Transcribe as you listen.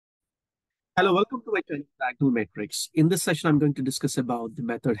Hello, welcome to my training diagonal matrix. In this session, I'm going to discuss about the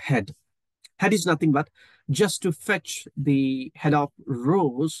method head. Head is nothing but just to fetch the head of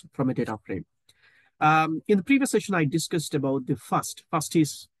rows from a data frame. In the previous session, I discussed about the first. First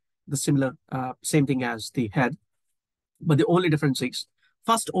is the same thing as the head, but the only difference is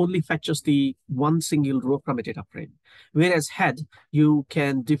first only fetches the one single row from a data frame, whereas head, you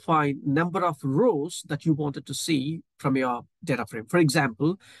can define number of rows that you wanted to see from your data frame. For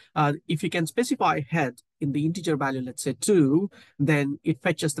example, if you can specify head in the integer value, let's say 2, then it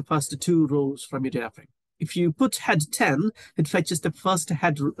fetches the first 2 rows from your data frame. If you put head 10, it fetches the first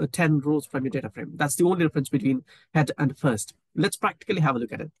head 10 rows from your data frame. That's the only difference between head and first. Let's practically have a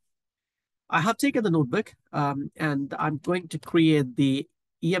look at it. I have taken the notebook and I'm going to create the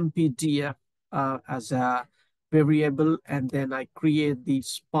empdf as a variable, and then I create the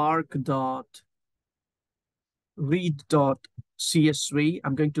spark.read.csv.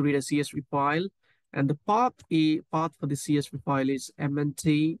 I'm going to read a CSV file, and the path for the CSV file is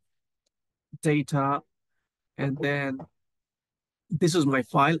mnt data, and then this is my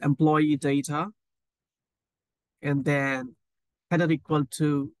file, employee data, and then header equal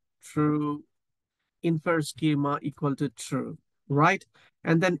to true, infer schema equal to true, right?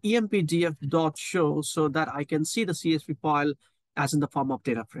 And then empdf dot show so that I can see the CSV file as in the form of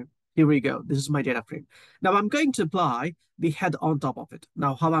data frame. Here we go. This is my data frame. Now I'm going to apply the head on top of it.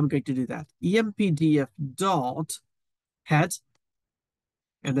 Now, how I'm going to do that? empdf dot head.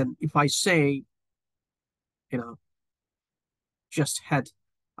 And then if I say, just head,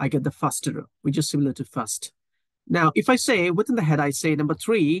 I get the first row, which is similar to first. Now, if I say within the head, I say number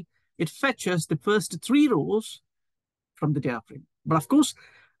 3, it fetches the first 3 rows from the data frame. But of course,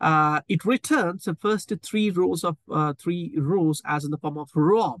 it returns the first 3 rows of 3 rows as in the form of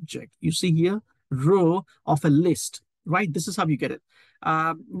row object. You see here, row of a list, right? This is how you get it.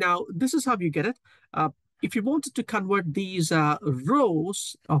 Now, this is how you get it. If you wanted to convert these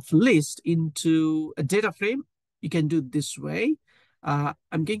rows of list into a data frame, you can do it this way.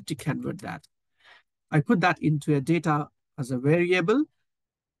 I'm going to convert that. I put that into a data as a variable,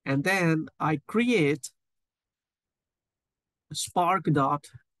 and then I create Spark dot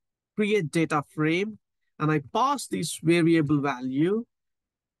create data frame, and I pass this variable value,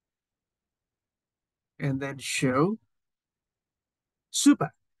 and then show.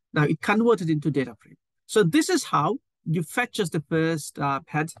 Super. Now it converted into data frame. So this is how you fetch just the first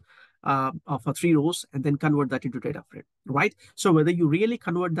head of 3 rows and then convert that into data frame, right? So whether you really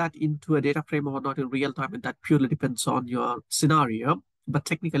convert that into a data frame or not in real time, and that purely depends on your scenario. But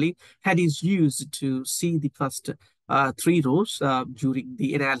technically, head is used to see the first 3 rows during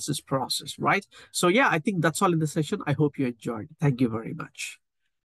the analysis process, right? So yeah, I think that's all in the session. I hope you enjoyed. Thank you very much.